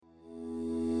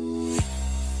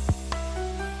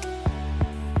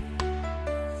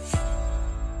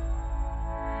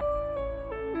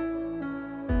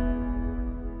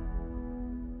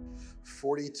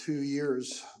42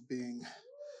 years being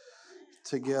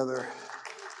together.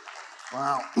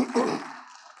 Wow.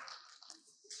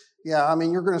 Yeah, I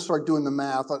mean, you're going to start doing the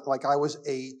math. Like I was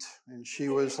 8 and she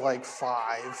was like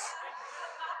 5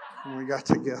 when we got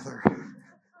together.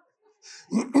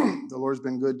 The Lord's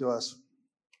been good to us.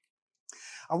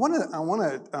 I want to,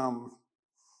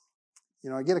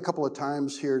 I get a couple of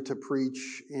times here to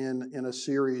preach in a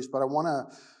series, but I want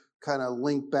to kind of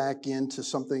link back into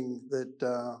something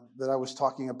that I was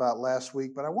talking about last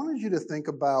week. But I wanted you to think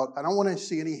about, I don't want to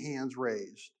see any hands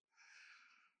raised,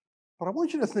 but I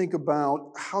want you to think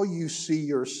about how you see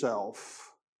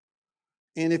yourself.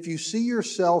 And if you see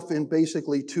yourself in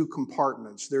basically 2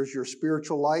 compartments, there's your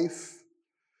spiritual life,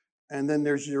 and then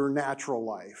there's your natural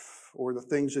life, or the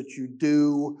things that you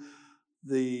do,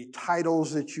 the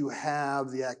titles that you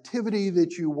have, the activity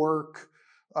that you work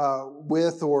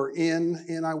with or in.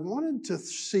 And I wanted to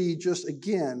see just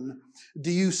again,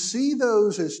 do you see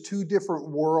those as 2 different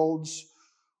worlds,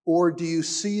 or do you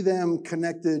see them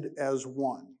connected as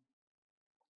one?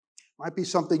 Might be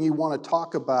something you want to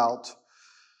talk about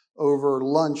over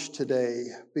lunch today,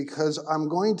 because I'm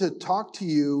going to talk to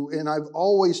you, and I've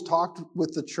always talked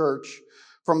with the church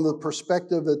from the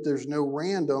perspective that there's no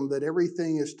random, that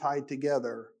everything is tied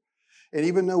together. And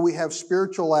even though we have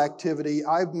spiritual activity,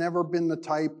 I've never been the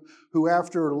type who,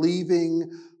 after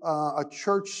leaving a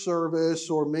church service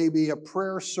or maybe a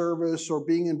prayer service or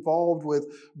being involved with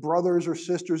brothers or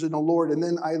sisters in the Lord, and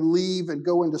then I leave and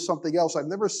go into something else, I've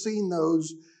never seen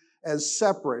those as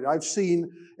separate. I've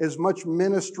seen as much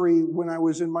ministry when I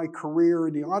was in my career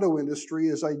in the auto industry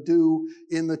as I do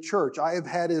in the church. I have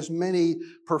had as many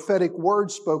prophetic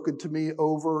words spoken to me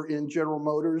over in General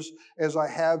Motors as I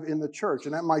have in the church.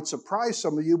 And that might surprise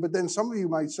some of you, but then some of you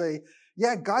might say,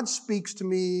 yeah, God speaks to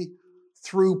me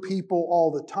through people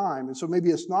all the time. And so maybe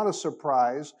it's not a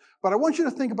surprise, but I want you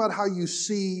to think about how you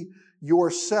see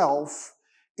yourself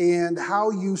and how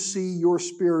you see your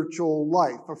spiritual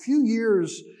life. A few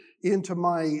years into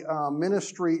my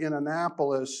ministry in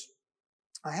Annapolis,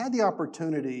 I had the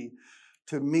opportunity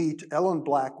to meet Ellen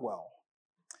Blackwell.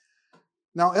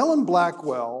 Now, Ellen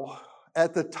Blackwell,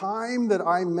 at the time that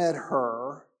I met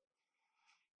her,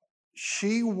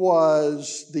 she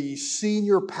was the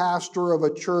senior pastor of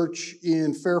a church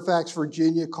in Fairfax,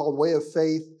 Virginia called Way of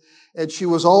Faith, and she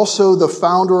was also the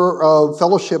founder of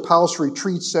Fellowship House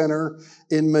Retreat Center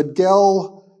in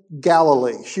Miguel,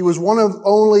 Galilee. She was one of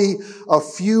only a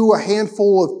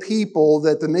handful of people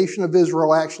that the nation of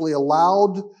Israel actually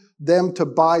allowed them to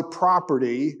buy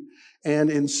property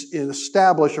and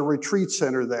establish a retreat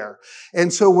center there.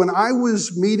 And so when I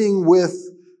was meeting with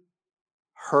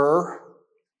her,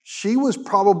 she was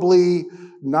probably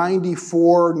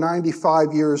 94,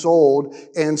 95 years old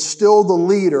and still the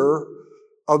leader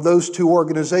of those 2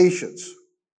 organizations.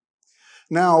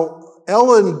 Now,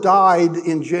 Ellen died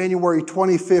in January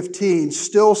 2015,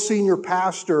 still senior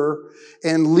pastor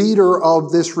and leader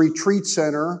of this retreat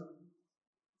center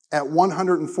at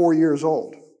 104 years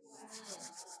old.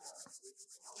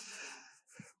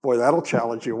 Boy, that'll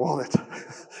challenge you, won't it?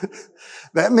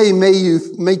 That may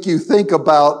make you think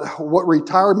about what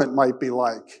retirement might be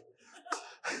like.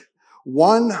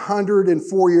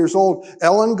 104 years old.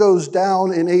 Ellen goes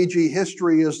down in AG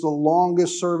history as the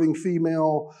longest serving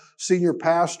female senior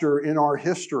pastor in our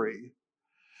history.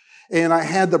 And I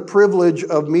had the privilege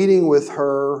of meeting with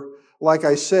her, like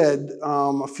I said,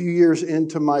 a few years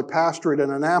into my pastorate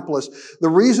in Annapolis. The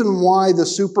reason why the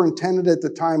superintendent at the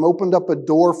time opened up a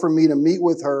door for me to meet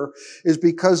with her is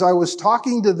because I was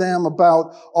talking to them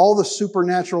about all the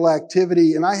supernatural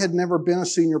activity, and I had never been a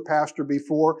senior pastor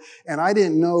before, and I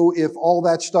didn't know if all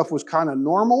that stuff was kind of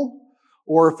normal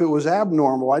or if it was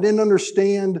abnormal. I didn't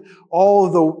understand all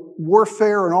of the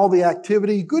warfare and all the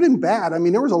activity, good and bad. I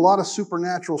mean, there was a lot of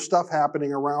supernatural stuff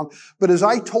happening around. But as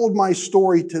I told my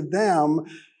story to them,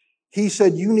 he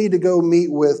said, you need to go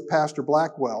meet with Pastor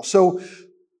Blackwell. So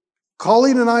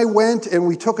Colleen and I went, and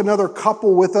we took another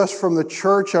couple with us from the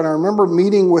church, and I remember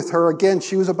meeting with her. Again,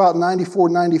 she was about 94,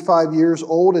 95 years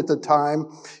old at the time,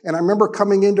 and I remember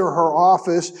coming into her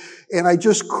office, and I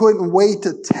just couldn't wait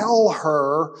to tell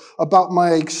her about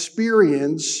my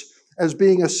experience as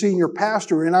being a senior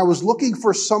pastor, and I was looking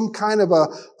for some kind of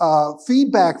a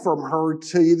feedback from her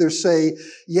to either say,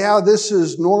 yeah, this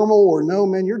is normal, or no,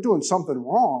 man, you're doing something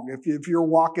wrong if you're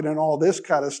walking in all this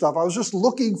kind of stuff. I was just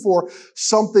looking for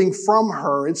something from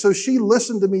her, and so she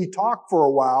listened to me talk for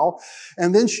a while,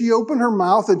 and then she opened her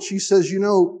mouth and she says,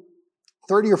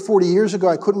 30 or 40 years ago,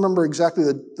 I couldn't remember exactly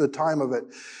the time of it,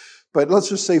 but let's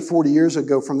just say 40 years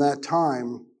ago from that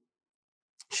time,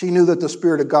 she knew that the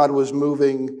Spirit of God was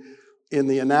moving in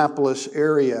the Annapolis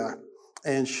area,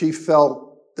 and she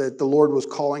felt that the Lord was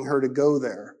calling her to go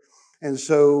there. And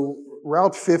so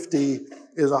Route 50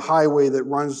 is a highway that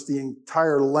runs the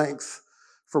entire length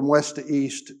from west to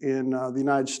east in the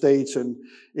United States, and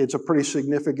it's a pretty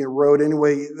significant road.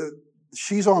 Anyway,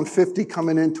 she's on 50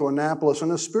 coming into Annapolis, and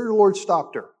the Spirit of the Lord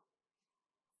stopped her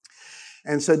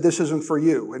and said, "This isn't for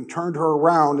you," and turned her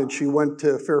around, and she went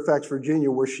to Fairfax,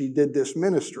 Virginia, where she did this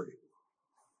ministry.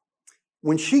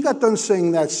 When she got done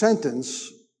saying that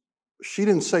sentence, she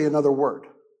didn't say another word.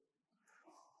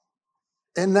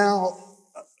 And now,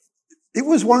 it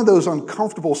was one of those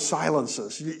uncomfortable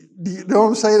silences. You know what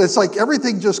I'm saying? It's like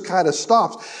everything just kind of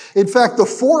stops. In fact, the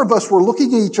four of us were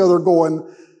looking at each other going,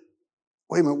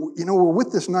 wait a minute, we're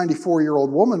with this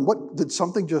 94-year-old woman. What, did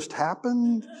something just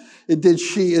happen? Is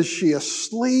she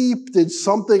asleep? Did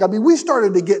something? We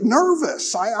started to get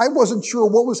nervous. I wasn't sure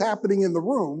what was happening in the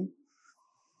room.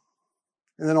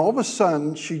 And then all of a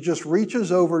sudden, she just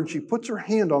reaches over and she puts her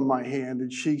hand on my hand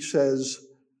and she says,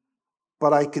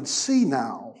 "But I could see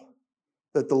now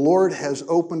that the Lord has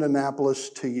opened Annapolis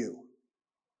to you."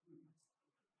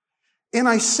 And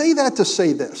I say that to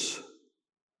say this.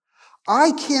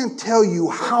 I can't tell you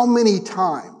how many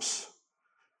times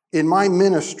in my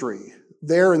ministry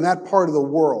there in that part of the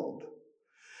world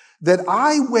that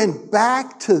I went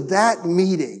back to that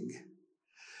meeting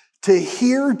to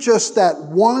hear just that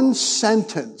one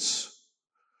sentence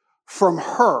from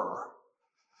her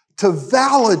to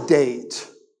validate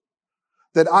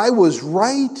that I was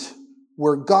right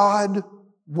where God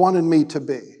wanted me to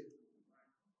be.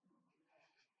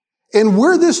 And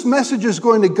where this message is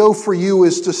going to go for you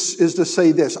is to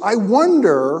say this. I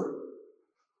wonder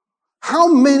how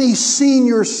many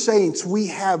senior saints we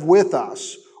have with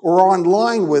us or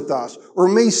online with us or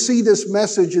may see this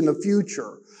message in the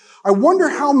future. I wonder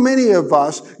how many of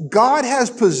us God has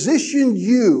positioned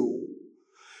you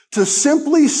to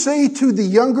simply say to the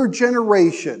younger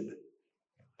generation,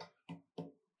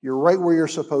 "You're right where you're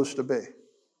supposed to be."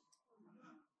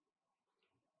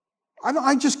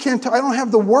 I just can't, I don't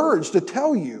have the words to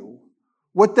tell you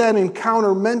what that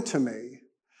encounter meant to me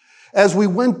as we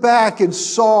went back and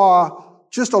saw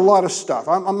just a lot of stuff.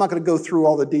 I'm not going to go through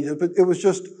all the details, but it was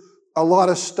just a lot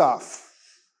of stuff.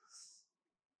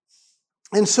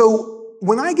 And so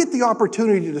when I get the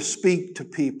opportunity to speak to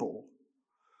people,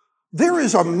 there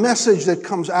is a message that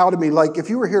comes out of me. Like if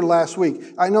you were here last week,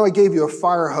 I know I gave you a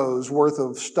fire hose worth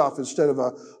of stuff instead of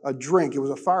a drink. It was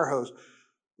a fire hose.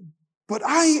 But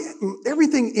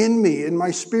everything in me, in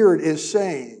my spirit, is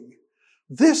saying,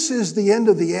 this is the end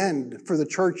of the end for the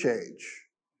church age.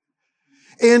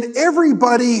 And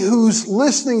everybody who's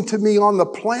listening to me on the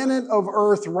planet of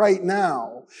earth right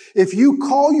now, if you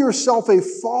call yourself a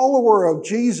follower of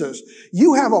Jesus,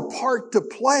 you have a part to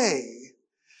play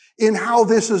in how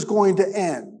this is going to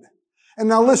end. And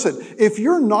now listen, if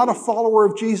you're not a follower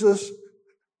of Jesus,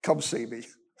 come see me.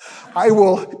 I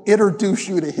will introduce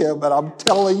you to him, and I'm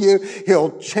telling you,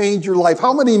 he'll change your life.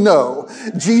 How many know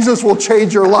Jesus will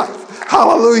change your life?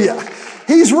 Hallelujah.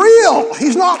 He's real.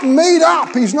 He's not made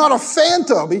up. He's not a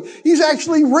phantom. He's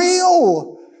actually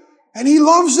real. And he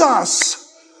loves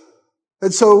us.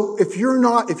 And so if you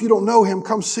don't know him,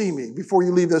 come see me before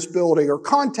you leave this building, or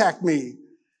contact me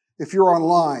if you're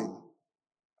online.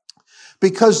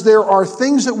 Because there are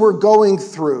things that we're going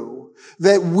through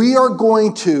that we are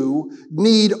going to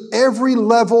need every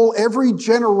level, every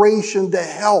generation to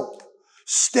help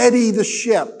steady the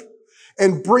ship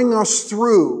and bring us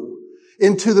through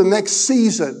into the next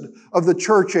season of the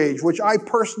church age, which I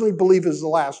personally believe is the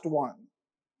last one.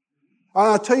 And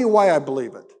I'll tell you why I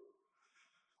believe it.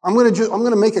 I'm going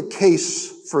to make a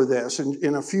case for this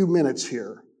in a few minutes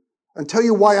here and tell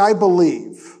you why I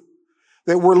believe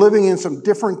that we're living in some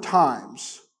different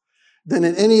times than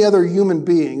in any other human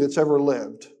being that's ever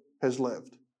has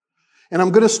lived. And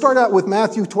I'm going to start out with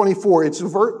Matthew 24. It's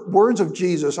the words of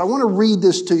Jesus. I want to read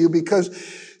this to you because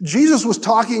Jesus was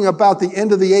talking about the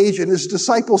end of the age, and his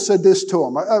disciples said this to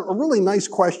him. A really nice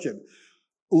question.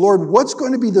 "Lord, what's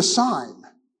going to be the sign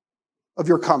of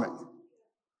your coming?"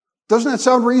 Doesn't that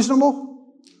sound reasonable?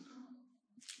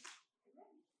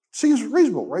 Seems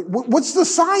reasonable, right? What's the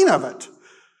sign of it?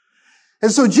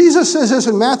 And so Jesus says this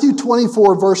in Matthew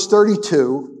 24, verse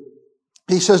 32.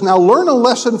 He says, "Now learn a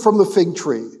lesson from the fig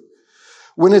tree.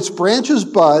 When its branches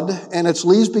bud and its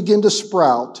leaves begin to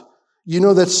sprout, you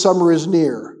know that summer is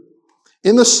near.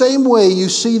 In the same way you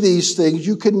see these things,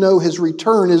 you can know his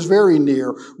return is very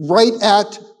near, right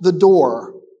at the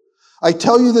door. I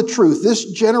tell you the truth, this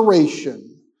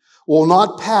generation will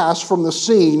not pass from the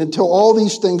scene until all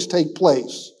these things take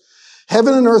place.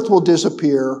 Heaven and earth will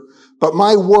disappear, but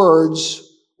my words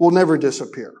will never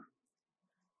disappear."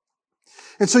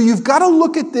 And so you've got to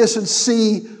look at this and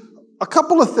see a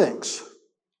couple of things.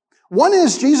 One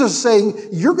is Jesus saying,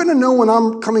 you're going to know when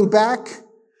I'm coming back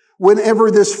whenever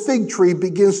this fig tree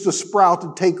begins to sprout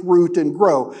and take root and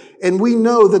grow. And we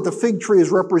know that the fig tree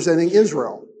is representing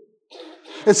Israel.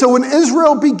 And so when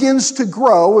Israel begins to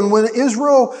grow and when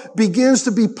Israel begins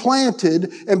to be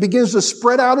planted and begins to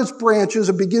spread out its branches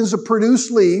and begins to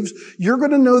produce leaves, you're going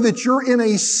to know that you're in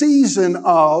a season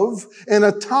of and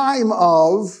a time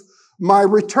of my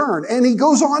return. And he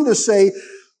goes on to say,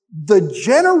 the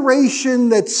generation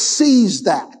that sees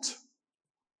that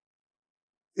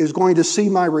is going to see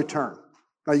my return.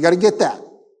 Now you got to get that.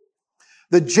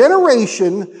 The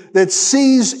generation that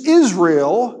sees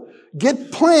Israel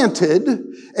get planted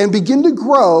and begin to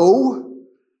grow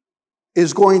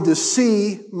is going to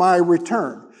see my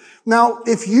return. Now,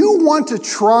 if you want to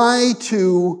try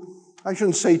to, I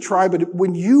shouldn't say try, but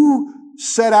when you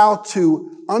set out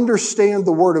to understand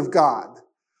the Word of God,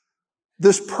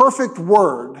 this perfect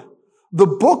Word, the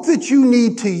book that you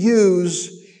need to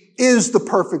use is the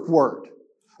perfect Word.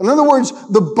 In other words,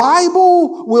 the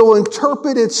Bible will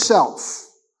interpret itself.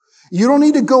 You don't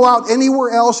need to go out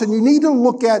anywhere else, and you need to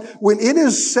look at when it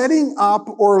is setting up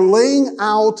or laying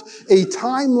out a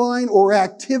timeline or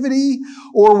activity,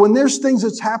 or when there's things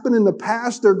that's happened in the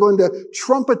past, they're going to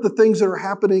trumpet the things that are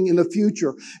happening in the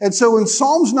future. And so in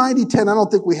Psalms 90:10, I don't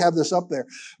think we have this up there,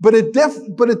 but it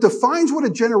defines what a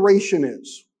generation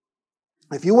is.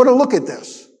 If you were to look at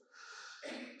this,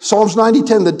 Psalms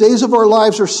 90:10, the days of our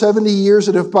lives are 70 years,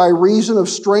 and if by reason of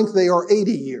strength they are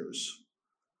 80 years.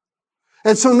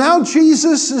 And so now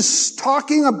Jesus is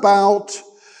talking about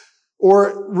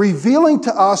or revealing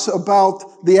to us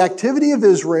about the activity of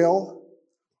Israel.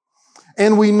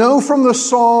 And we know from the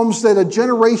Psalms that a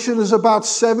generation is about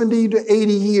 70 to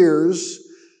 80 years.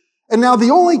 And now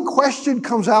the only question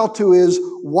comes out to is,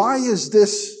 why is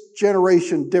this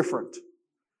generation different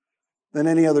than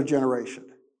any other generation?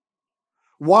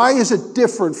 Why is it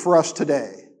different for us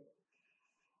today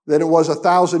than it was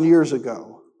 1,000 years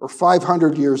ago or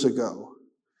 500 years ago?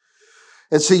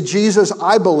 And see, Jesus,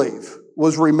 I believe,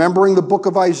 was remembering the book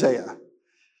of Isaiah.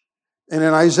 And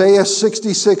in Isaiah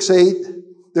 66:8,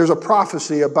 there's a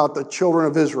prophecy about the children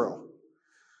of Israel.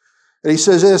 And he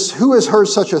says this, who has heard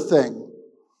such a thing?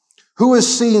 Who has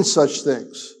seen such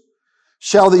things?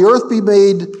 Shall the earth be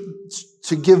made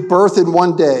to give birth in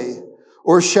one day?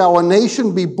 Or shall a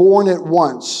nation be born at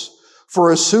once?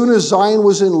 For as soon as Zion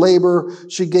was in labor,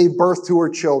 she gave birth to her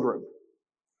children.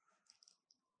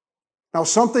 Now,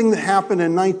 something that happened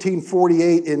in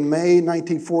 1948, in May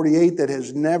 1948, that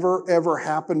has never, ever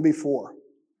happened before.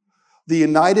 The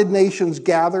United Nations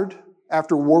gathered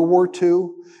after World War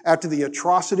II, after the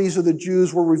atrocities of the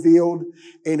Jews were revealed,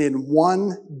 and in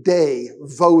one day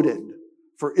voted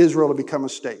for Israel to become a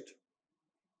state.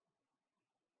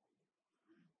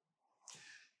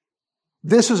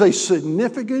 This is a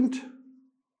significant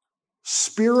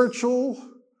spiritual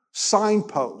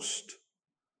signpost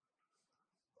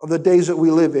of the days that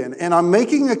we live in. And I'm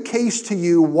making a case to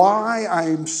you why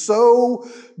I'm so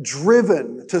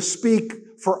driven to speak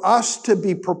for us to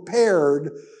be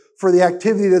prepared for the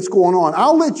activity that's going on.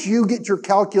 I'll let you get your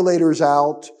calculators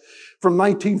out from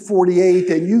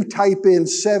 1948 and you type in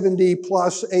 70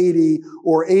 plus 80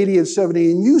 or 80 and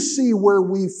 70 and you see where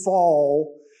we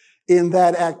fall in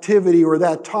that activity or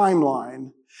that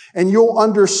timeline. And you'll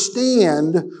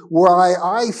understand why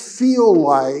I feel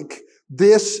like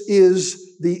this is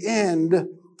the end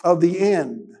of the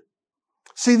end.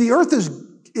 See, the earth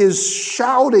is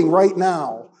shouting right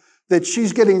now that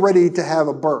she's getting ready to have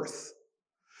a birth.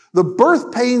 The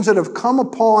birth pains that have come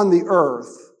upon the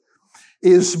earth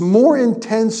is more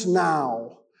intense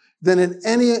now than at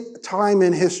any time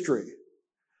in history.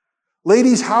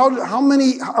 Ladies, how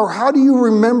do you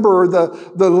remember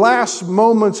the last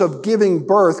moments of giving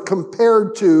birth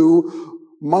compared to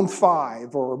month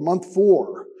 5 or month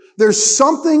 4? There's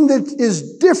something that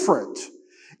is different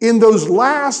in those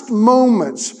last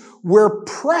moments where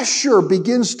pressure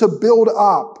begins to build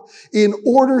up in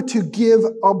order to give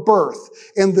a birth.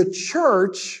 And the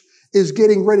church is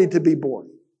getting ready to be born.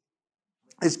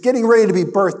 It's getting ready to be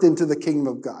birthed into the kingdom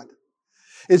of God.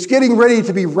 It's getting ready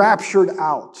to be raptured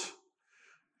out.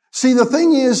 See, the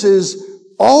thing is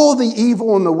all the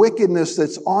evil and the wickedness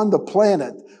that's on the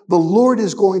planet, the Lord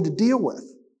is going to deal with.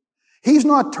 He's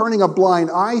not turning a blind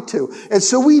eye to. And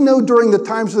so we know during the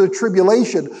times of the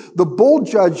tribulation, the bowl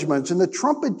judgments and the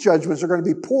trumpet judgments are going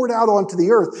to be poured out onto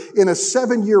the earth in a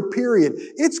 7-year period.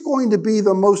 It's going to be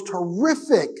the most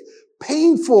horrific,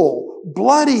 painful,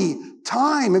 bloody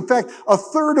time. In fact, a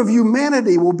third of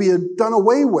humanity will be done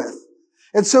away with.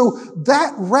 And so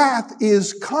that wrath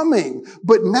is coming.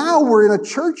 But now we're in a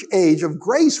church age of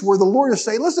grace where the Lord is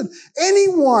saying, listen,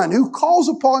 anyone who calls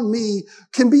upon me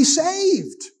can be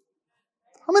saved.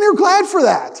 How many are glad for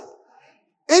that?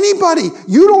 Anybody.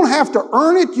 You don't have to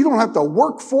earn it. You don't have to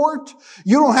work for it.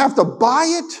 You don't have to buy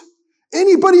it.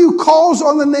 Anybody who calls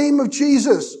on the name of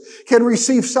Jesus can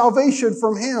receive salvation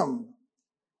from him.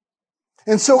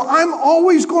 And so I'm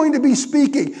always going to be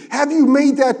speaking. Have you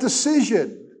made that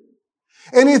decision?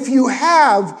 And if you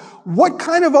have, what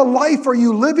kind of a life are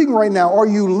you living right now? Are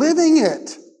you living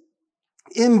it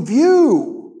in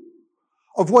view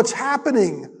of what's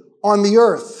happening on the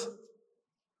earth?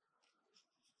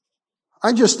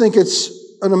 I just think it's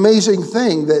an amazing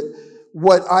thing that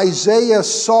what Isaiah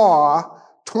saw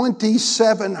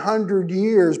 2,700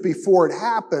 years before it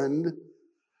happened,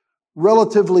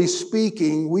 relatively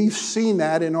speaking, we've seen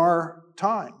that in our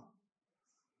time.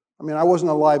 I mean, I wasn't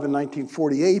alive in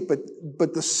 1948,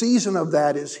 but the season of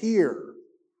that is here.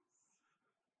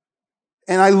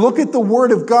 And I look at the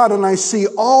Word of God and I see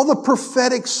all the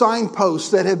prophetic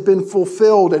signposts that have been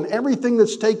fulfilled and everything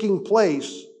that's taking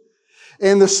place.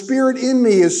 And the Spirit in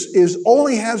me is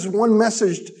only has one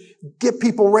message: get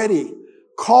people ready.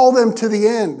 Call them to the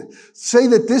end. Say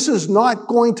that this is not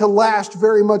going to last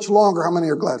very much longer. How many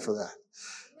are glad for that?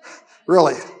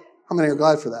 Really? How many are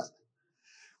glad for that?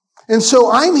 And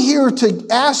so I'm here to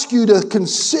ask you to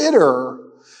consider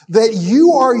that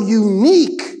you are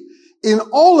unique in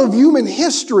all of human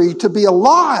history to be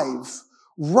alive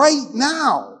right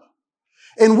now.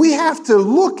 And we have to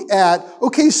look at,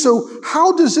 okay, so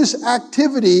how does this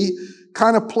activity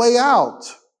kind of play out?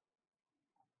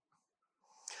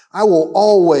 I will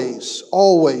always,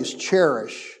 always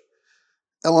cherish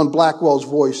Ellen Blackwell's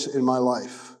voice in my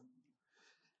life.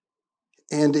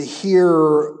 And to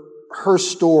hear her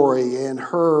story and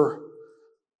her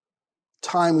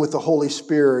time with the Holy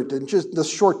Spirit and just the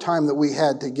short time that we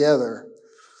had together,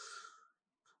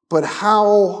 but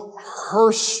how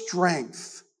her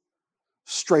strength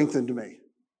strengthened me.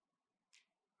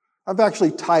 I've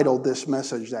actually titled this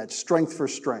message that, Strength for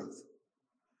Strength,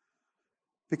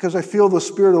 because I feel the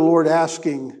Spirit of the Lord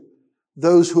asking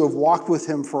those who have walked with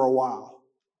Him for a while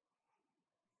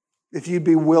if you'd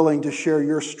be willing to share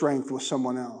your strength with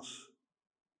someone else.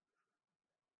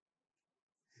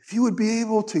 If you would be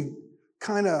able to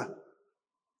kind of,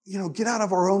 get out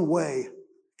of our own way.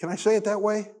 Can I say it that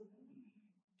way?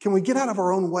 Can we get out of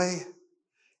our own way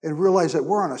and realize that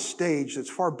we're on a stage that's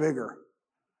far bigger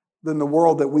than the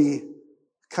world that we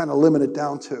kind of limit it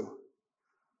down to?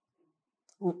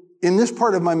 In this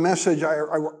part of my message,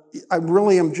 I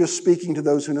really am just speaking to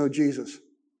those who know Jesus.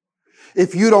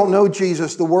 If you don't know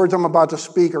Jesus, the words I'm about to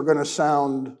speak are going to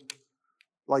sound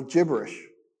like gibberish.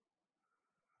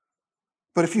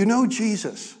 But if you know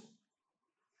Jesus,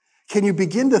 can you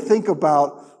begin to think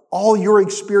about all your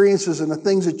experiences and the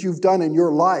things that you've done in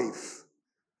your life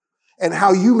and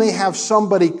how you may have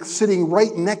somebody sitting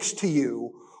right next to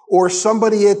you, or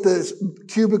somebody at the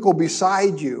cubicle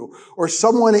beside you, or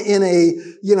someone in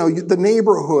the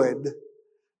neighborhood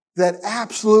that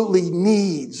absolutely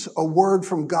needs a word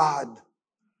from God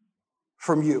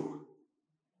from you?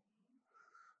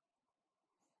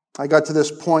 I got to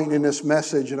this point in this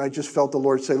message and I just felt the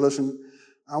Lord say, listen,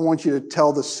 I want you to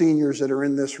tell the seniors that are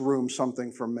in this room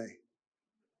something from me.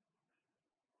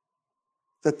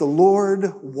 That the Lord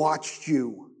watched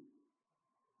you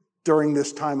during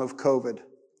this time of COVID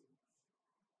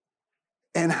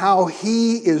and how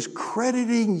He is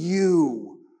crediting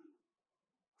you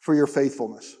for your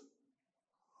faithfulness.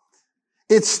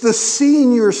 It's the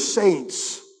senior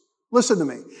saints. Listen to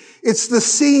me. It's the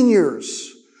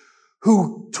seniors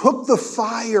who took the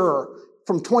fire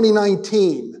from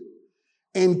 2019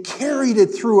 and carried it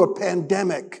through a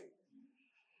pandemic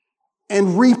and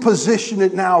repositioned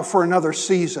it now for another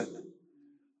season.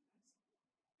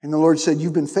 And the Lord said,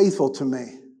 you've been faithful to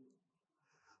me.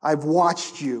 I've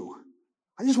watched you.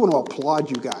 I just want to applaud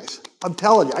you guys. I'm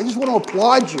telling you, I just want to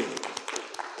applaud you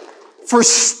for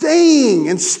staying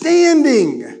and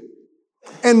standing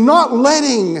and not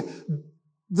letting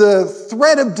the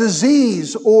threat of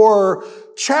disease or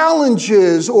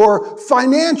challenges or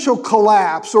financial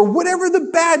collapse or whatever the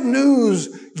bad news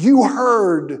you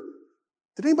heard.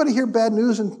 Did anybody hear bad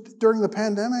news during the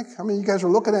pandemic? I mean, you guys are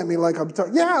looking at me like I'm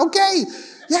talking. Yeah, okay.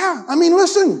 Yeah, I mean,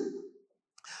 listen.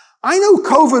 I know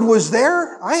COVID was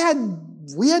there.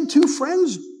 We had 2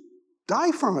 friends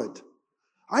die from it.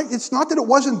 It's not that it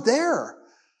wasn't there.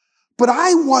 But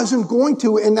I wasn't going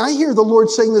to, and I hear the Lord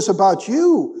saying this about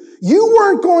you. You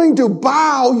weren't going to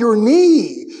bow your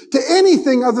knee to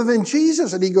anything other than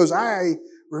Jesus. And He goes, I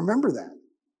remember that.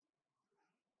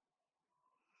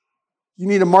 You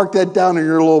need to mark that down in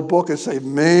your little book and say,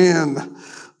 man,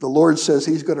 the Lord says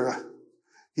He's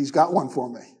got one for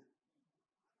me.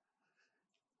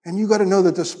 And you got to know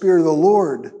that the Spirit of the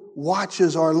Lord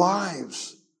watches our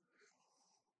lives.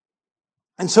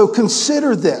 And so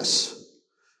consider this.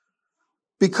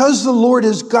 Because the Lord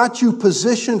has got you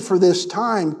positioned for this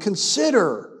time,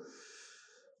 consider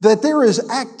that there is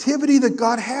activity that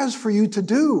God has for you to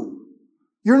do.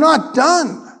 You're not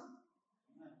done.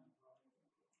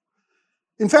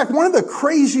 In fact, one of the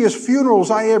craziest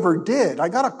funerals I ever did, I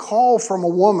got a call from a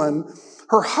woman.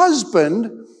 Her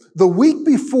husband, the week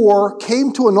before,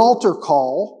 came to an altar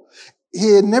call.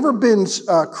 He had never been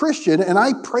Christian, and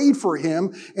I prayed for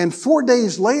him. And 4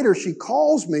 days later, she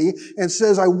calls me and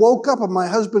says, I woke up and my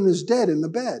husband is dead in the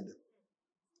bed.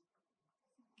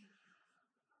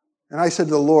 And I said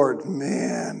to the Lord,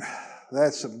 man,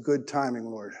 that's some good timing,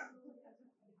 Lord.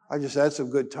 That's some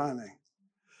good timing.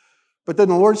 But then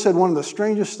the Lord said one of the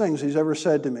strangest things He's ever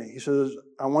said to me. He says,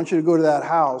 I want you to go to that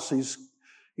house. He's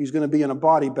going to be in a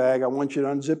body bag. I want you to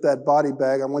unzip that body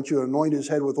bag. I want you to anoint his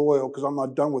head with oil because I'm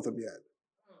not done with him yet.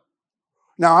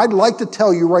 Now, I'd like to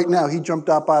tell you right now he jumped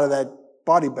up out of that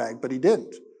body bag, but he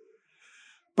didn't.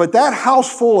 But that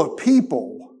house full of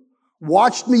people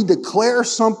watched me declare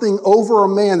something over a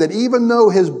man that even though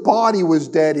his body was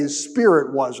dead, his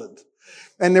spirit wasn't.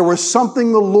 And there was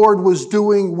something the Lord was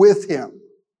doing with him.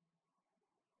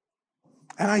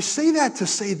 And I say that to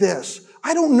say this.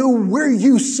 I don't know where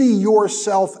you see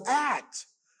yourself at,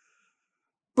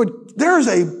 but there's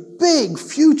a big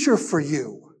future for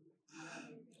you.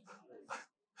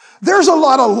 There's a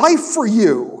lot of life for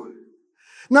you.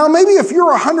 Now, maybe if you're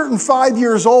 105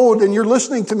 years old and you're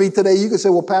listening to me today, you can say,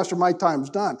 well, Pastor, my time's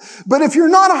done. But if you're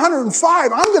not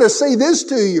 105, I'm going to say this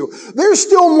to you. There's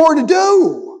still more to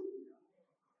do.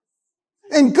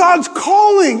 And God's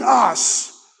calling us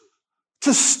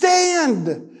to stand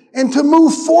and to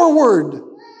move forward.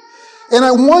 And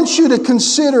I want you to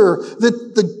consider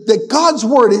that God's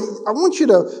Word,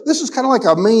 this is kind of like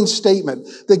a main statement,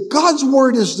 that God's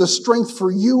Word is the strength for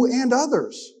you and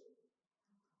others.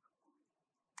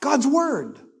 God's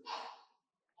Word.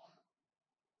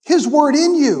 His Word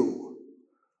in you.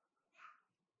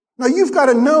 Now you've got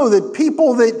to know that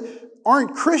people that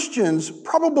aren't Christians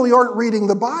probably aren't reading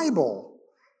the Bible.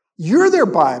 You're their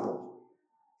Bible.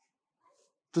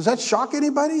 Does that shock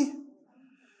anybody?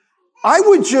 I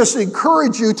would just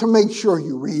encourage you to make sure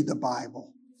you read the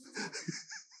Bible.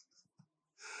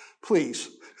 Please.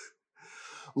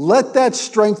 Let that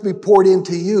strength be poured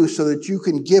into you so that you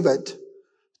can give it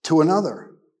to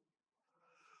another.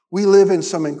 We live in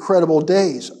some incredible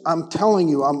days. I'm telling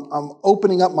you, I'm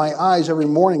opening up my eyes every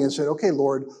morning and saying, okay,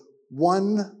 Lord,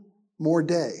 one more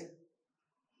day.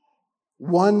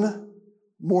 One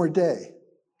more day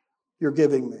you're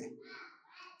giving me.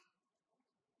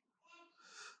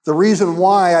 The reason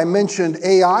why I mentioned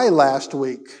AI last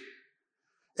week,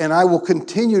 and I will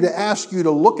continue to ask you to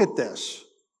look at this,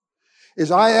 is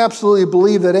I absolutely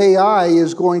believe that AI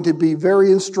is going to be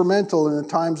very instrumental in the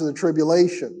times of the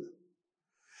tribulation.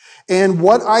 And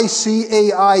what I see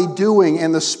AI doing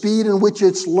and the speed in which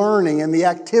it's learning and the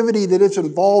activity that it's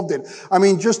involved in. I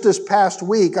mean, just this past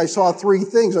week, I saw 3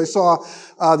 things. I saw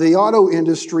the auto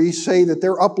industry say that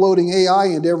they're uploading AI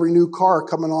into every new car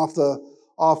coming off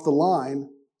the line.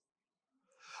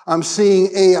 I'm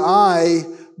seeing AI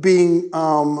being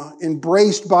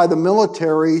embraced by the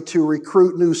military to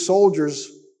recruit new soldiers.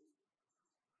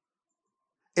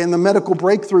 And the medical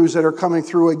breakthroughs that are coming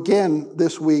through again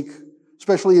this week,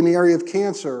 especially in the area of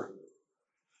cancer.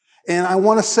 And I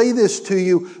want to say this to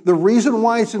you. The reason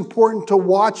why it's important to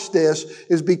watch this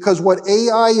is because what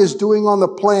AI is doing on the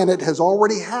planet has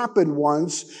already happened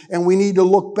once, and we need to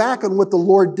look back on what the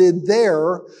Lord did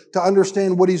there to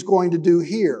understand what He's going to do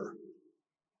here.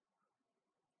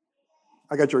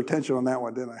 I got your attention on that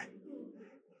one, didn't I?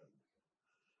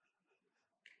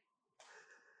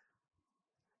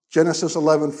 Genesis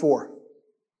 11:4.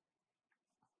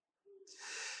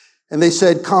 And they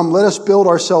said, come, let us build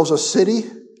ourselves a city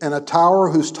and a tower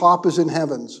whose top is in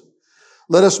heavens.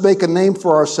 Let us make a name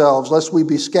for ourselves, lest we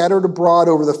be scattered abroad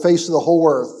over the face of the whole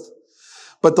earth.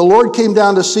 But the Lord came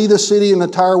down to see the city and the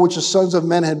tower which the sons of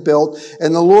men had built.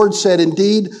 And the Lord said,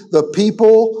 indeed, the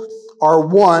people are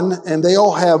one, and they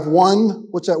all have one,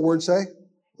 what's that word say?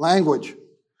 Language.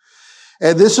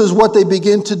 And this is what they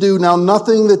begin to do. Now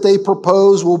nothing that they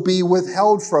propose will be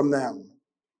withheld from them.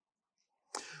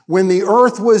 When the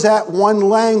earth was at one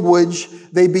language,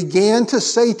 they began to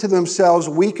say to themselves,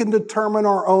 we can determine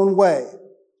our own way.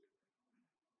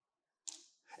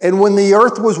 And when the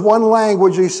earth was one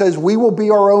language, he says, we will be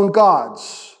our own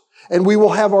gods, and we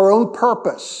will have our own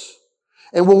purpose,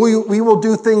 And we will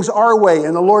do things our way.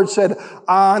 And the Lord said,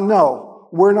 no,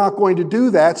 we're not going to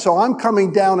do that. So I'm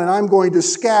coming down and I'm going to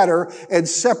scatter and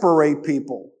separate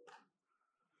people.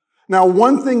 Now,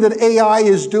 one thing that AI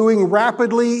is doing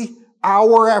rapidly,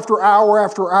 hour after hour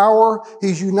after hour,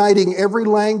 he's uniting every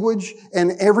language,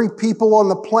 and every people on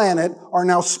the planet are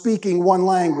now speaking one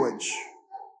language.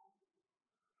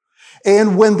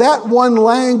 And when that one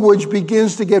language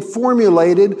begins to get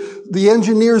formulated, the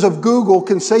engineers of Google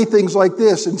can say things like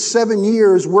this: in 7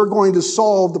 years, we're going to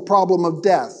solve the problem of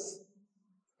death.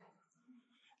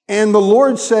 And the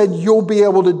Lord said, you'll be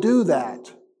able to do that.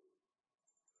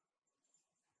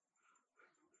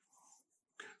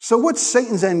 So what's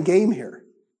Satan's end game here?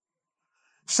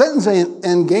 Satan's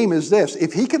end game is this: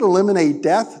 if he could eliminate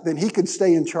death, then he could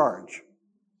stay in charge.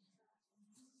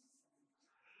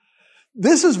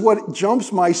 This is what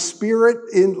jumps my spirit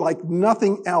in like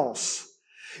nothing else,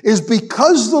 is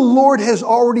because the Lord has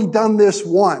already done this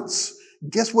once,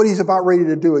 guess what he's about ready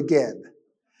to do again?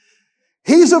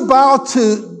 He's about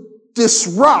to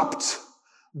disrupt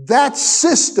that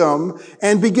system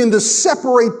and begin to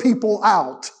separate people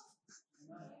out.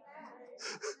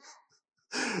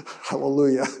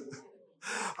 Hallelujah.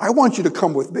 I want you to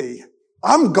come with me.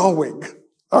 I'm going.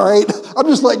 All right? I'm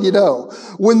just letting you know.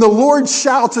 When the Lord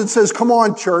shouts and says, come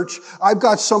on, church, I've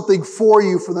got something for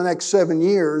you for the next 7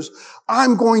 years,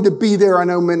 I'm going to be there. I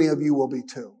know many of you will be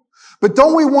too. But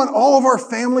don't we want all of our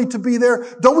family to be there?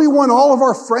 Don't we want all of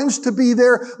our friends to be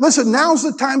there? Listen, now's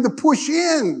the time to push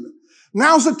in.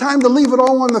 Now's the time to leave it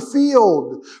all on the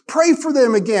field. Pray for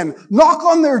them again. Knock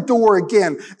on their door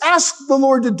again. Ask the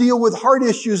Lord to deal with heart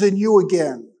issues in you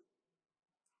again.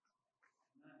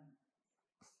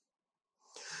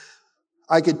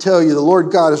 I could tell you the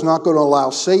Lord God is not going to allow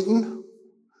Satan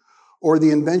or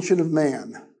the invention of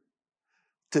man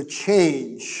to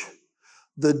change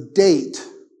the date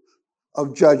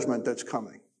of judgment that's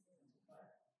coming.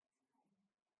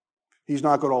 He's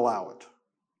not going to allow it.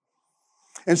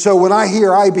 And so when I hear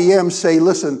IBM say,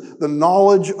 listen, the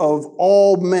knowledge of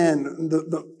all men,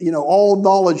 all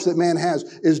knowledge that man has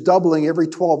is doubling every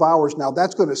 12 hours now,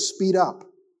 that's going to speed up.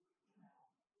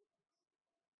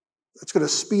 That's going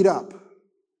to speed up.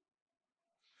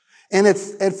 And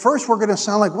at first we're going to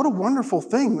sound like, what a wonderful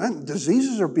thing. Man,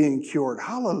 diseases are being cured.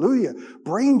 Hallelujah.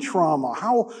 Brain trauma.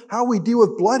 How we deal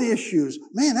with blood issues.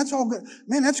 Man, that's all good.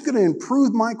 Man, that's going to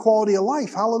improve my quality of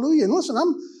life. Hallelujah. And listen,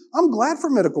 I'm glad for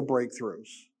medical breakthroughs.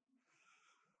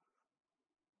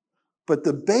 But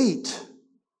the bait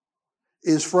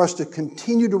is for us to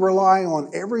continue to rely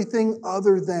on everything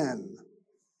other than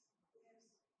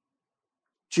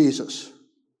Jesus.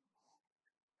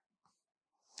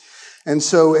 And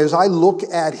so as I look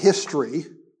at history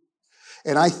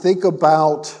and I think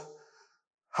about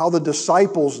how the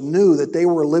disciples knew that they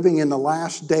were living in the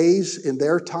last days in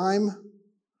their time,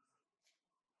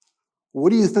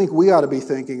 what do you think we ought to be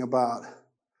thinking about?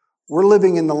 We're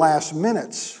living in the last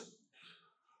minutes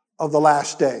of the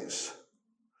last days.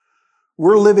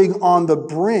 We're living on the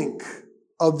brink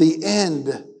of the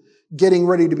end, getting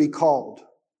ready to be called.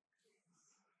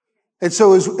 And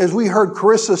so as we heard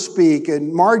Carissa speak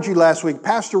and Margie last week,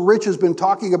 Pastor Rich has been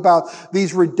talking about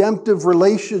these redemptive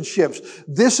relationships.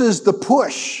 This is the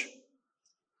push.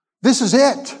 This is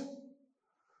it.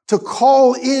 To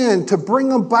call in, to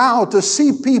bring about, to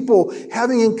see people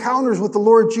having encounters with the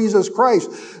Lord Jesus Christ,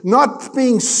 not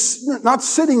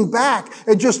sitting back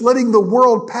and just letting the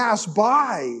world pass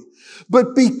by,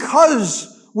 but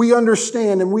because we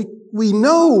understand and we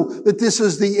know that this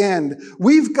is the end,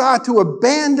 we've got to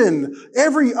abandon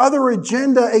every other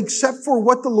agenda except for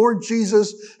what the Lord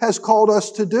Jesus has called us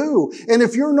to do. And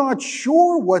if you're not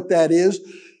sure what that is,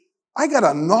 I got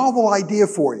a novel idea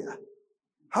for you.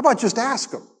 How about just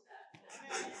ask Him?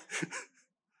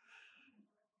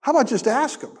 How about just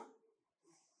ask Him?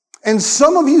 And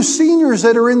some of you seniors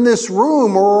that are in this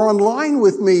room or are online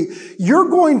with me, you're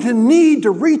going to need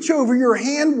to reach over your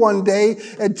hand one day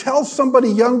and tell somebody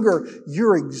younger,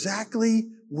 you're exactly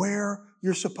where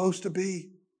you're supposed to be.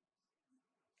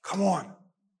 Come on.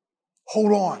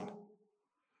 Hold on.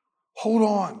 Hold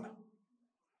on.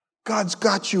 God's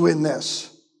got you in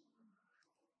this.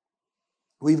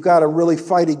 We've got to really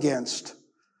fight against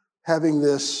having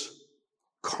this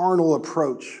carnal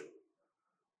approach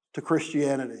to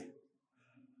Christianity.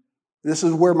 This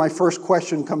is where my first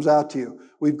question comes out to you.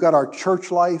 We've got our church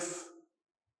life,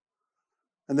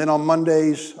 and then on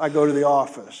Mondays, I go to the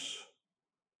office.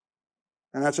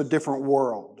 And that's a different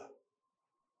world.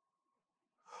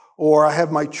 Or I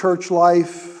have my church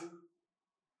life,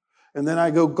 and then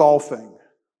I go golfing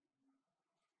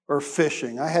or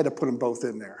fishing. I had to put them both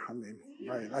in there. I mean,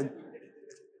 right.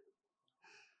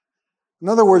 In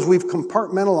other words, we've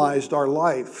compartmentalized our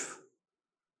life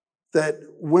that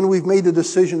when we've made the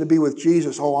decision to be with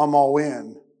Jesus, oh, I'm all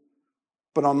in.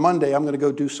 But on Monday, I'm going to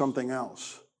go do something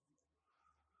else.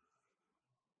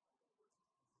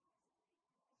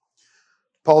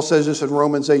 Paul says this in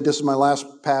Romans 8. This is my last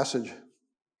passage.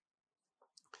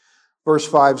 Verse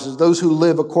 5 says, those who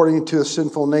live according to a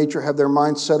sinful nature have their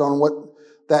minds set on what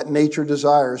that nature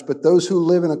desires. But those who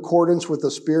live in accordance with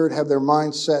the Spirit have their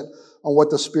minds set on what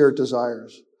the Spirit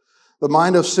desires. The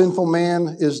mind of sinful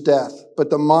man is death,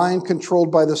 but the mind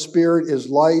controlled by the Spirit is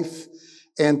life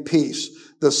and peace.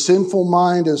 The sinful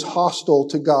mind is hostile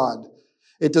to God.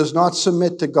 It does not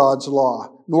submit to God's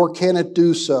law, nor can it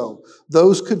do so.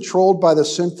 Those controlled by the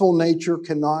sinful nature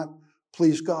cannot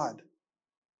please God.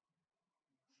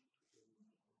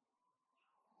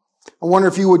 I wonder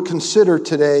if you would consider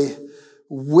today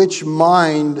which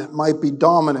mind might be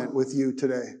dominant with you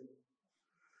today.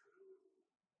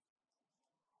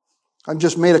 I've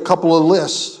just made a couple of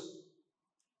lists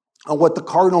on what the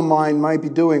carnal mind might be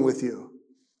doing with you.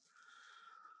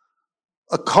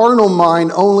 A carnal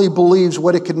mind only believes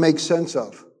what it can make sense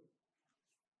of.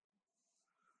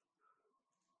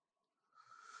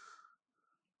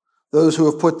 Those who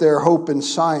have put their hope in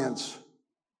science.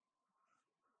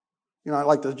 I'd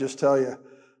like to just tell you,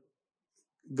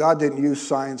 God didn't use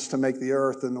science to make the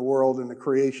earth and the world and the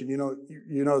creation. You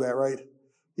know that, right?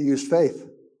 He used faith.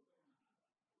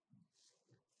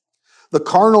 The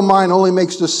carnal mind only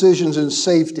makes decisions in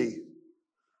safety.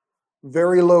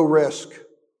 Very low risk.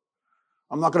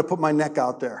 I'm not going to put my neck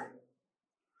out there.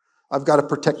 I've got to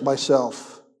protect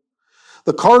myself.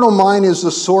 The carnal mind is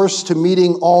the source to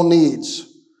meeting all needs.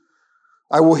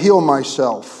 I will heal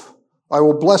myself. I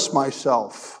will bless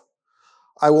myself.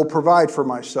 I will provide for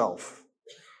myself.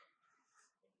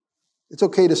 It's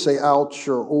okay to say ouch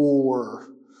or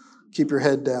keep your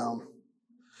head down.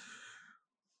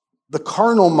 The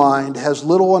carnal mind has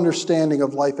little understanding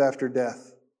of life after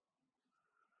death.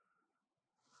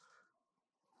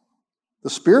 The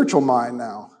spiritual mind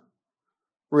now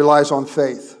relies on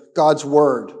faith, God's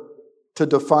word, to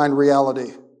define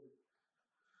reality.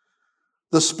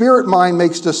 The spirit mind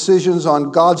makes decisions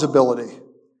on God's ability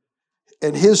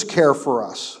and His care for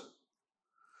us.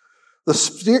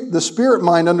 The spirit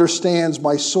mind understands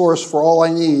my source for all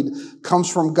I need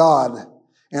comes from God,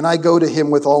 and I go to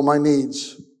Him with all my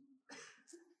needs.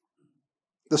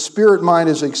 The spirit mind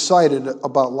is excited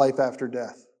about life after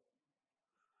death,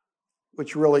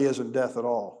 which really isn't death at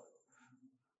all.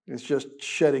 It's just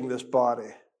shedding this body.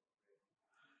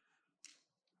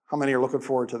 How many are looking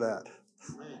forward to that?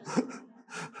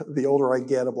 The older I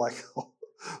get, I'm like, oh,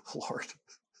 Lord,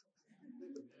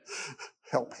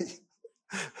 help me.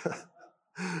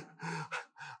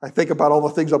 I think about all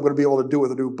the things I'm going to be able to do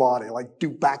with a new body, like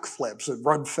do backflips and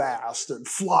run fast and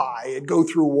fly and go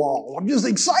through walls. I'm just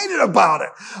excited about it.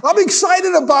 I'm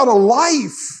excited about a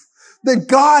life that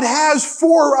God has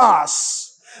for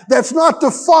us that's not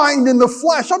defined in the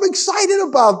flesh. I'm excited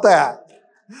about that.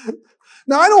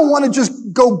 Now, I don't want to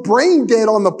just go brain dead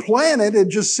on the planet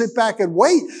and just sit back and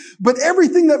wait, but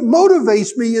everything that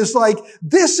motivates me is like,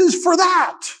 this is for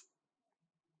that.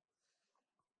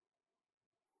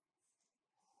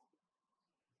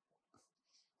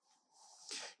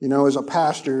 As a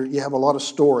pastor, you have a lot of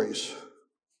stories.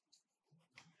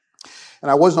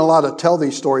 And I wasn't allowed to tell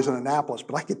these stories in Annapolis,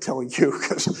 but I could tell you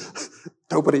because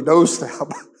nobody knows them.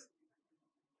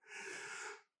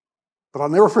 But I'll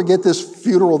never forget this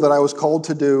funeral that I was called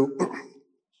to do.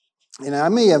 And I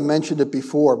may have mentioned it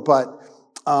before, but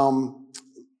the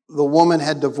woman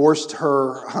had divorced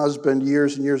her husband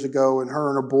years and years ago, and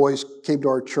her boys came to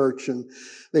our church, and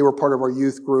they were part of our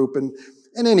youth group.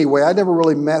 And anyway, I never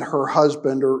really met her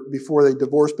husband or before they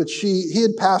divorced, but he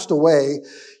had passed away,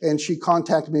 and she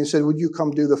contacted me and said, would you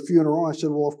come do the funeral? I said,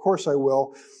 well, of course I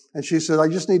will. And she said, I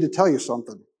just need to tell you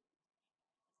something.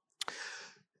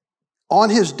 On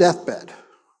his deathbed,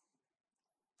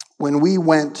 when we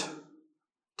went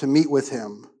to meet with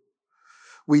him,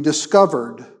 we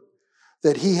discovered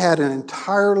that he had an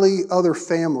entirely other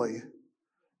family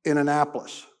in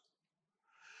Annapolis.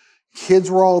 Kids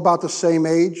were all about the same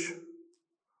age.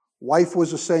 Wife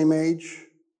was the same age.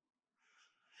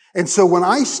 And so when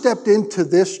I stepped into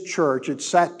this church, it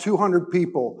sat 200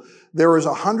 people. There was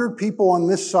 100 people on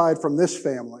this side from this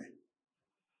family.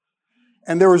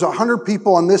 And there was 100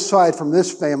 people on this side from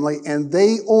this family, and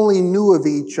they only knew of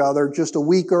each other just a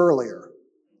week earlier.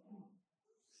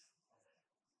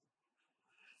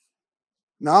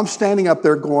 Now I'm standing up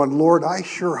there going, Lord, I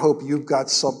sure hope you've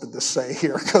got something to say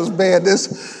here, because man,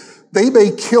 they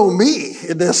may kill me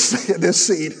in this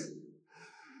scene.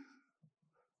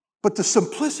 But the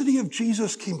simplicity of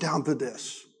Jesus came down to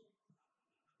this.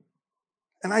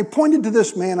 And I pointed to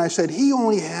this man, I said, he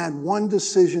only had one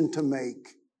decision to make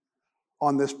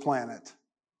on this planet,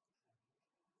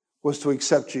 was to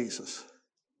accept Jesus.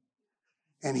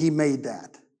 And he made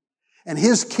that. And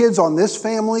his kids on this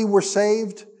family were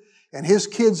saved, and his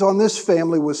kids on this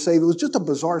family was saved. It was just a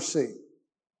bizarre scene.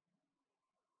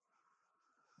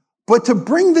 But to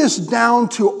bring this down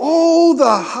to all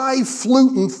the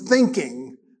highfalutin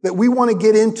thinking that we want to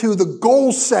get into, the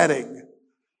goal setting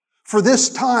for this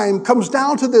time comes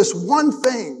down to this one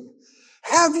thing.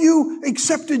 Have you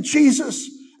accepted Jesus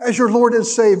as your Lord and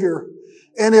Savior?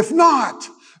 And if not,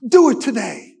 do it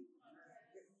today.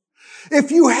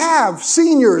 If you have,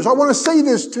 seniors, I want to say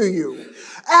this to you.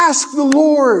 Ask the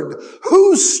Lord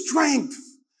whose strength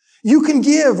you can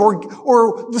give,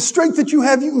 or the strength that you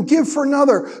have, you can give for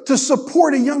another to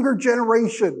support a younger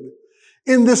generation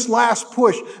in this last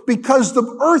push, because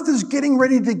the earth is getting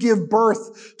ready to give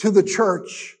birth to the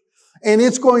church. And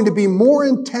it's going to be more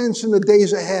intense in the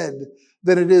days ahead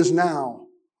than it is now.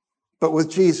 But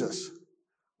with Jesus,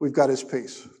 we've got his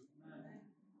peace.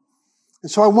 And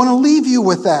so I want to leave you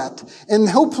with that. And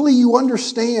hopefully you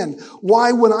understand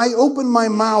why when I open my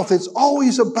mouth, it's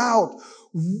always about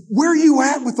where are you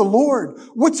at with the Lord?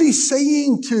 What's he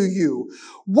saying to you?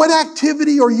 What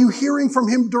activity are you hearing from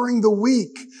him during the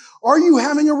week? Are you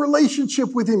having a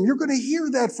relationship with him? You're going to hear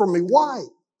that from me. Why?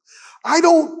 I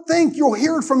don't think you'll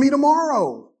hear it from me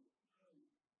tomorrow.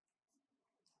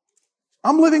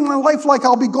 I'm living my life like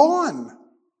I'll be gone.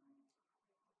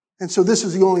 And so this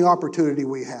is the only opportunity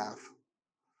we have.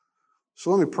 So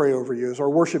let me pray over you as our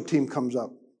worship team comes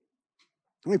up.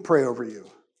 Let me pray over you.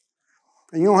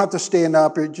 And you don't have to stand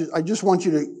up. I just want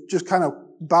you to just kind of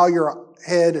bow your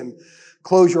head and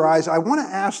close your eyes. I want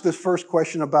to ask this first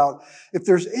question about if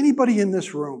there's anybody in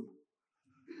this room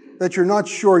that you're not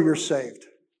sure you're saved.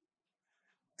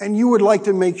 And you would like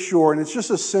to make sure, and it's just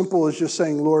as simple as just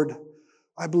saying, Lord,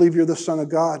 I believe you're the Son of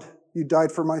God. You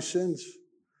died for my sins.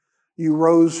 You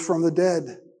rose from the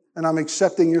dead, and I'm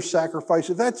accepting your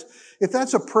sacrifice. If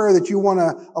that's a prayer that you want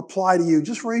to apply to you,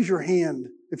 just raise your hand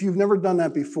if you've never done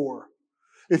that before.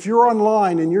 If you're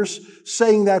online and you're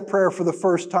saying that prayer for the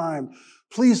first time,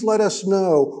 please let us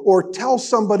know, or tell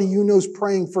somebody you know is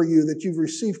praying for you that you've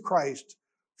received Christ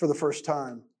for the first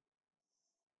time.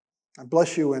 I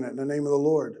bless you in it in the name of the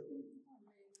Lord.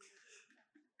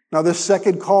 Now, this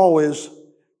second call is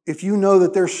if you know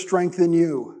that there's strength in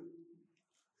you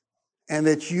and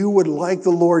that you would like the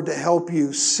Lord to help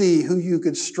you see who you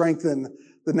could strengthen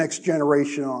the next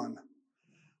generation on.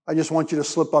 I just want you to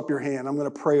slip up your hand. I'm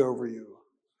going to pray over you.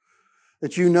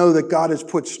 That you know that God has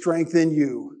put strength in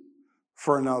you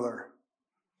for another.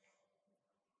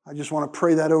 I just want to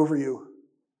pray that over you.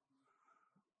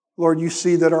 Lord, you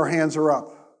see that our hands are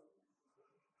up.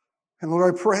 And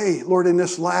Lord, I pray, Lord, in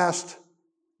this last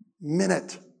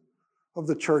minute of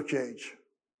the church age,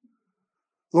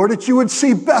 Lord, that you would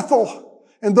see Bethel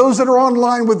and those that are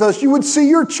online with us. You would see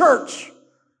your church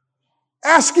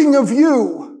asking of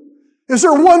you, is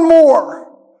there one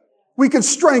more we could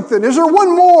strengthen? Is there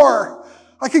one more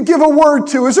I could give a word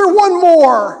to? Is there one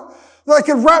more that I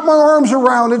could wrap my arms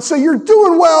around and say, you're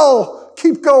doing well,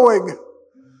 keep going?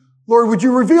 Lord, would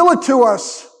you reveal it to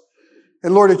us?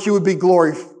 And Lord, that you would be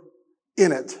glory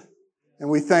in it. And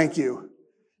we thank you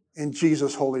in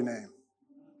Jesus' holy name.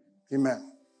 Amen.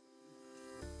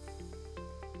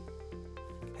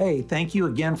 Hey, thank you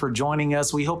again for joining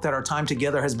us. We hope that our time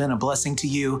together has been a blessing to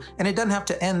you. And it doesn't have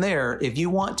to end there. If you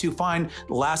want to find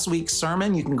last week's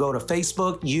sermon, you can go to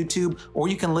Facebook, YouTube, or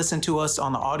you can listen to us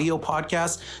on the audio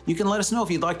podcast. You can let us know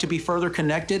if you'd like to be further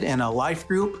connected in a life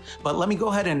group. But let me go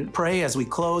ahead and pray as we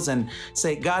close and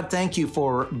say, God, thank you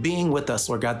for being with us,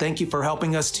 Lord God. Thank you for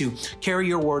helping us to carry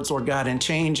your words, Lord God, and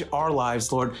change our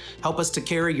lives, Lord. Help us to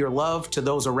carry your love to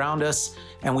those around us.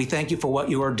 And we thank you for what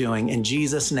you are doing. In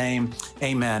Jesus' name,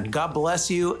 amen. God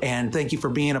bless you, and thank you for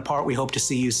being a part. We hope to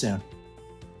see you soon.